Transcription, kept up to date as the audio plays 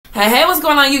Hey, what's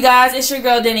going on, you guys? It's your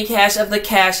girl Danny Cash of the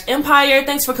Cash Empire.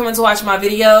 Thanks for coming to watch my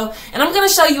video. And I'm going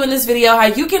to show you in this video how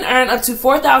you can earn up to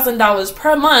 $4,000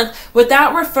 per month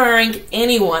without referring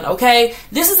anyone, okay?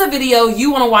 This is a video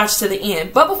you want to watch to the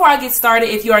end. But before I get started,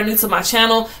 if you are new to my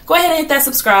channel, go ahead and hit that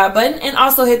subscribe button and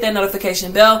also hit that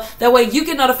notification bell. That way you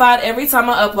get notified every time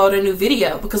I upload a new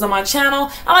video. Because on my channel,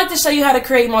 I like to show you how to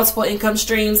create multiple income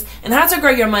streams and how to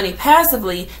grow your money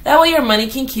passively. That way your money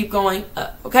can keep going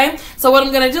up, okay? So what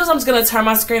I'm going to do is I'm just going to turn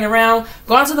my screen around,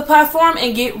 go onto the platform,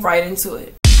 and get right into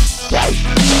it.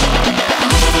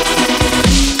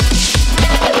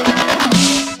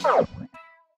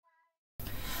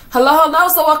 Hello,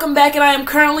 so welcome back, and I am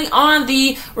currently on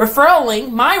the referral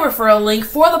link, my referral link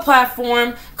for the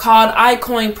platform called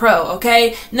iCoinPro,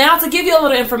 okay? Now, to give you a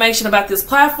little information about this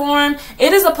platform,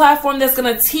 it is a platform that's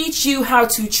going to teach you how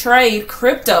to trade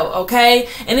crypto, okay?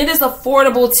 And it is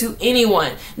affordable to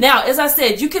anyone. Now, as I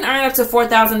said, you can earn up to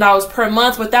 $4,000 per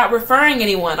month without referring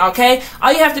anyone, okay?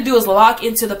 All you have to do is log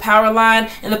into the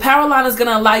Powerline, and the Powerline is going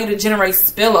to allow you to generate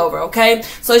spillover, okay?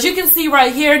 So as you can see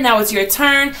right here, now it's your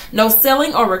turn. No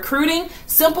selling or recruiting,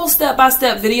 simple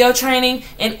step-by-step video training,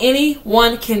 and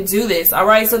anyone can do this. All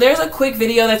right, so there's a quick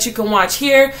video that you can watch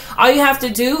here. All you have to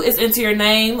do is enter your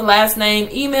name, last name,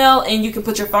 email, and you can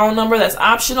put your phone number, that's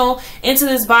optional, into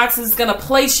this box. It's going to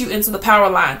place you into the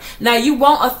Powerline. Now, you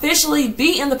won't officially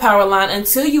be in the Powerline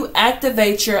until you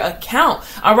activate your account.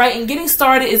 All right, and getting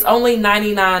started is only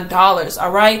 $99.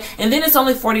 All right, and then it's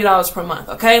only $40 per month.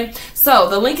 Okay, so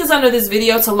the link is under this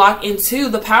video to log into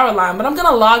the Powerline, but I'm going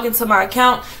to log into my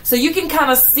account so you can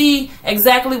kind of see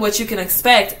exactly what you can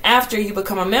expect after you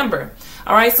become a member.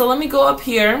 All right, so let me go up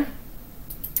here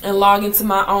and log into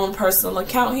my own personal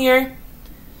account here.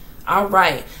 All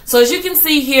right, so as you can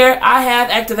see here, I have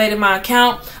activated my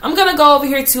account. I'm going to go over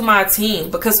here to my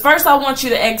team because first I want you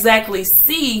to exactly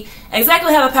see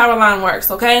exactly how the Powerline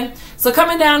works, okay? So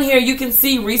coming down here, you can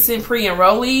see recent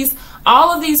pre-enrollees.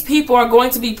 All of these people are going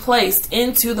to be placed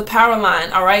into the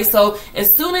Powerline, all right? So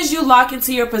as soon as you lock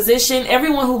into your position,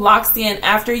 everyone who locks in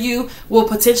after you will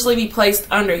potentially be placed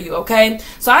under you, okay?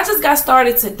 So I just got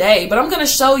started today, but I'm going to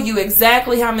show you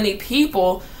exactly how many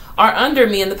people are under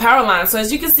me in the Powerline. So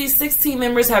as you can see, 16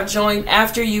 members have joined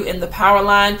after you in the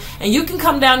Powerline, and you can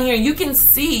come down here and you can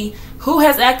see who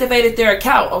has activated their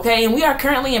account, okay? And we are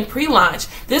currently in pre-launch.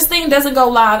 This thing doesn't go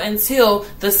live until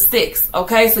the 6th,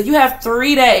 okay? So you have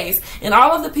 3 days, and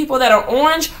all of the people that are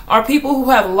orange are people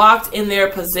who have locked in their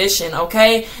position,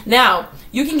 okay? Now,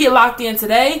 you can get locked in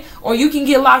today, or you can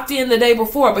get locked in the day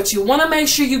before, but you want to make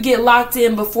sure you get locked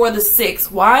in before the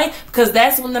 6th. Why? Because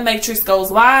that's when the matrix goes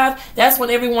live. That's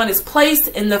when everyone is placed,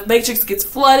 and the matrix gets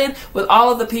flooded with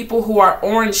all of the people who are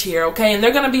orange here, okay? And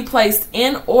they're going to be placed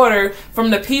in order from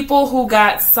the people who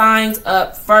got signed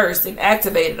up first and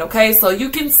activated, okay? So you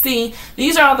can see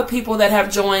these are all the people that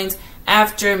have joined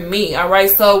after me. All right,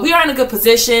 so we are in a good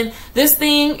position. This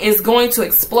thing is going to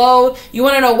explode. You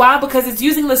want to know why? Because it's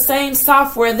using the same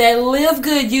software that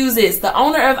LiveGood uses. The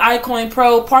owner of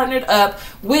iCoinPro partnered up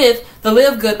with the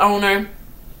LiveGood owner,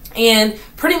 and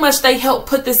pretty much they helped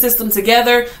put this system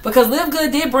together because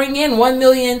LiveGood did bring in 1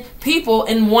 million people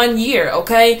in 1 year,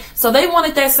 okay? So they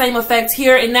wanted that same effect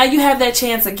here, and now you have that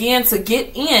chance again to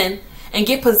get in and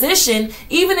get positioned.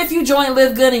 Even if you joined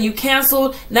LiveGood and you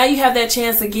canceled, now you have that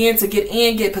chance again to get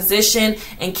in, get positioned,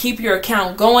 and keep your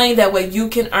account going. That way you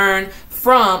can earn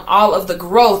from all of the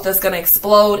growth that's going to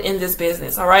explode in this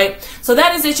business. All right, so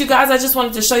that is it, you guys. I just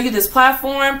wanted to show you this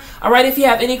platform. All right, if you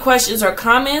have any questions or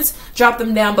comments, drop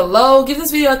them down below. Give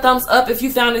this video a thumbs up if you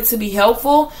found it to be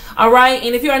helpful. All right,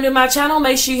 and if you are new to my channel,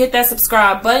 make sure you hit that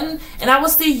subscribe button, and I will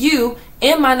see you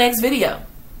in my next video.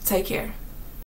 Take care.